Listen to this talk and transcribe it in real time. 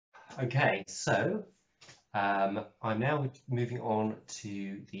Okay, so I'm now moving on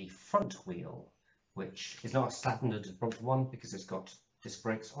to the front wheel, which is not a standard Brompton one because it's got disc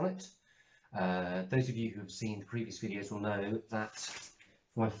brakes on it. Those of you who have seen the previous videos will know that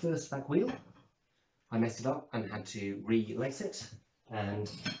for my first back wheel, I messed it up and had to relace it. And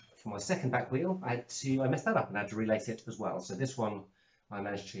for my second back wheel, I messed that up and had to relace it as well. So this one, I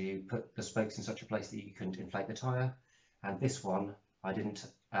managed to put the spokes in such a place that you couldn't inflate the tyre. And this one, I didn't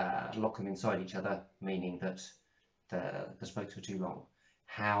lock them inside each other, meaning that the spokes were too long.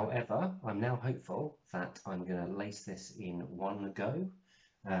 However, I'm now hopeful that I'm going to lace this in one go.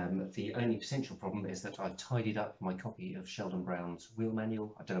 The only potential problem is that I've tidied up my copy of Sheldon Brown's wheel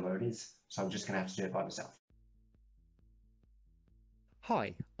manual. I don't know where it is, so I'm just going to have to do it by myself.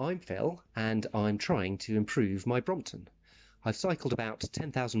 Hi, I'm Phil, and I'm trying to improve my Brompton. I've cycled about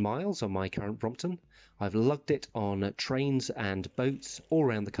 10,000 miles on my current Brompton. I've lugged it on trains and boats all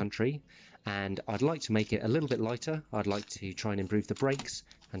around the country, and I'd like to make it a little bit lighter. I'd like to try and improve the brakes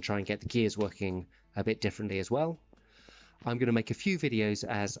and try and get the gears working a bit differently as well. I'm going to make a few videos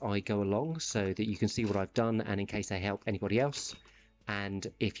as I go along so that you can see what I've done and in case they help anybody else. And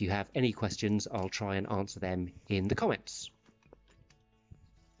if you have any questions, I'll try and answer them in the comments.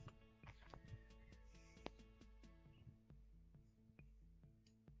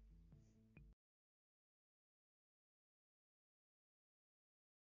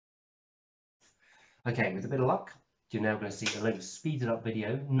 Okay, with a bit of luck, you're now going to see a load of speeded up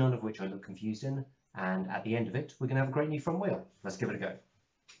video, none of which I look confused in, and at the end of it, we're going to have a great new front wheel. Let's give it a go.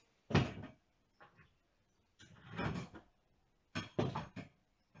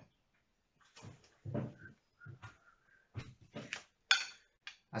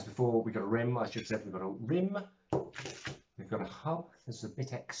 As before, we've got a rim. I should have said we've got a rim. We've got a hub. This is a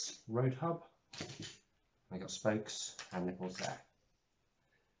Bitex road hub. We've got spokes and nipples there.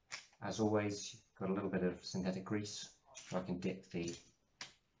 As always, got a little bit of synthetic grease so I can dip the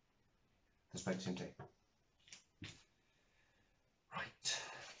spokes into. Right.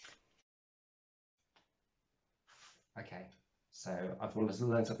 Okay, so I've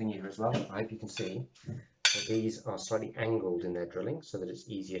learned something new as well. I hope you can see that these are slightly angled in their drilling so that it's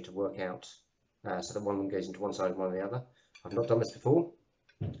easier to work out, so that one of them goes into one side and one on the other. I've not done this before.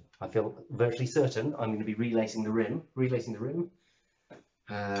 I feel virtually certain I'm going to be relacing the rim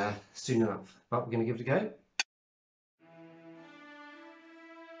soon enough, but we're going to give it a go.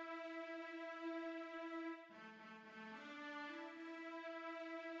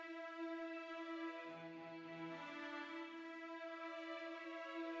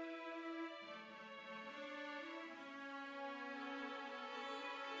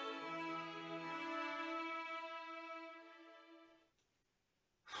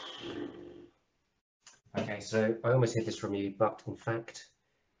 Okay, so I almost hid this from you, but in fact,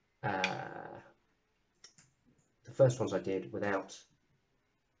 the first ones I did without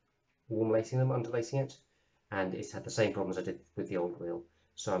warm lacing them, underlacing it, and it's had the same problems I did with the old wheel.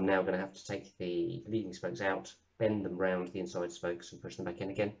 So I'm now going to have to take the leading spokes out, bend them round the inside spokes and push them back in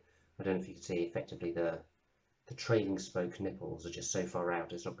again. I don't know if you can see effectively the trailing spoke nipples are just so far out,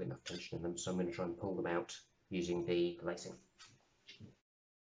 there's not good enough tension in them, so I'm going to try and pull them out using the lacing.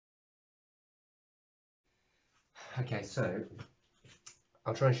 Okay, so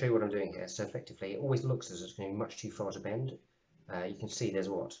I'll try and show you what I'm doing here. So effectively, it always looks as if it's going much too far to bend. You can see there's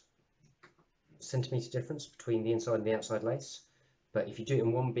what? Centimetre difference between the inside and the outside lace. But if you do it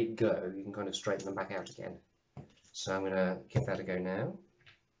in one big go, you can kind of straighten them back out again. So I'm going to give that a go now.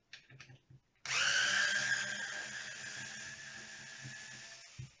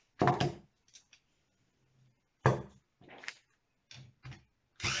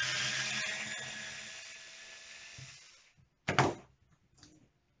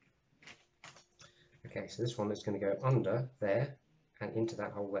 Okay, so this one is going to go under there and into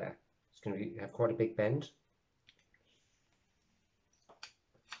that hole there. It's going to have quite a big bend.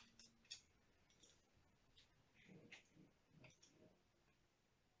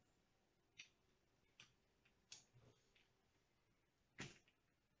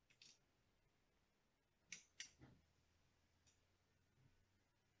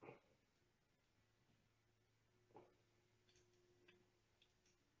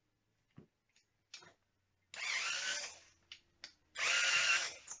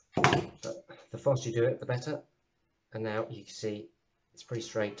 The faster you do it, the better. And now you can see it's pretty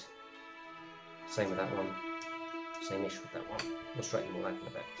straight. Same with that one. Same-ish with that one. We'll straighten them all out in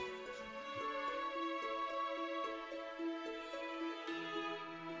a bit.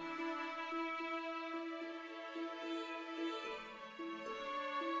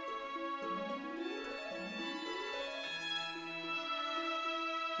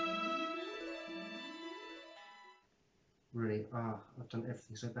 really, I've done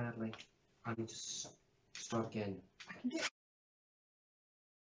everything so badly. I need to start again. I can do it.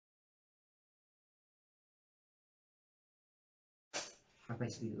 I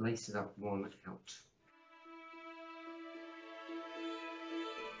basically laced it up one out.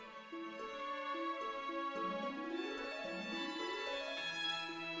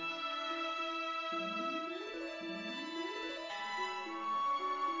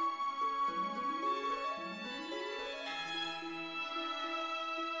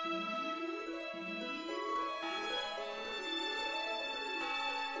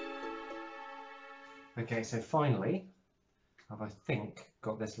 Okay, so finally, I've, I think,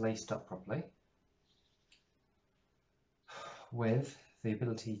 got this laced up properly with the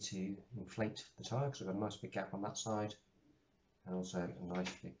ability to inflate the tyre, because I've got a nice big gap on that side and also a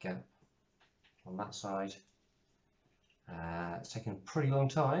nice big gap on that side. It's taken a pretty long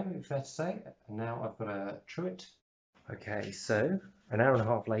time, it's fair to say, and now I've got to true it. Okay, so an hour and a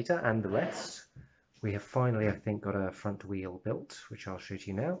half later and the rest, we have finally, I think, got a front wheel built, which I'll show to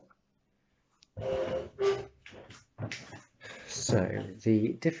you now. So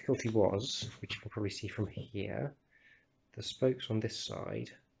the difficulty was, which you can probably see from here, the spokes on this side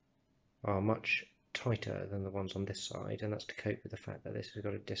are much tighter than the ones on this side, and that's to cope with the fact that this has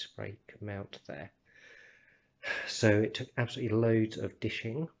got a disc brake mount there. So it took absolutely loads of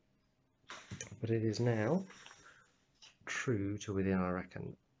dishing, but it is now true to within, I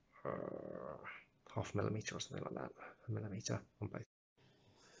reckon, half millimetre or something like that, a millimetre on both.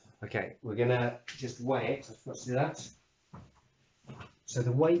 Okay, we're gonna just weigh it. Let's do that. So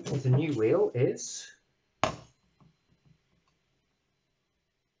the weight of the new wheel is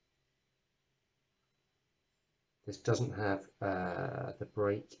this doesn't have the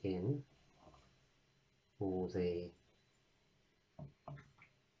brake in or the.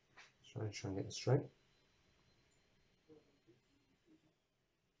 Try and get this straight.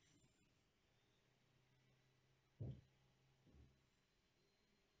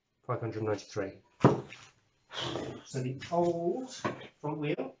 $593. So the old front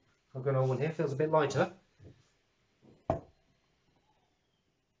wheel, I've got an old one here, feels a bit lighter.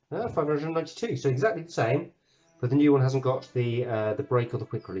 592, so exactly the same, but the new one hasn't got the brake or the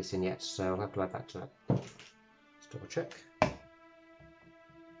quick release in yet, so I'll have to add that to it. Let's double check. There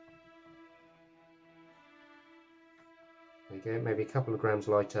you go, maybe a couple of grams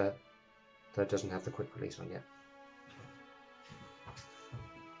lighter, though it doesn't have the quick release on yet.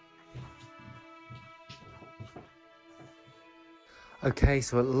 Okay,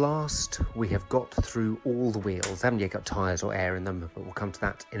 so at last we have got through all the wheels. I haven't yet got tyres or air in them, but we'll come to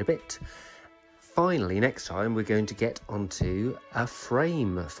that in a bit. Finally, next time we're going to get onto a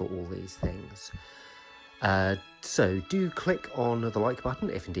frame for all these things. So do click on the like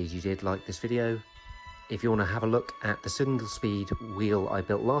button if indeed you did like this video. If you want to have a look at the single speed wheel I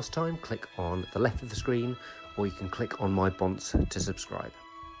built last time, click on the left of the screen, or you can click on my bonce to subscribe.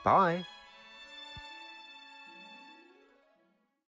 Bye!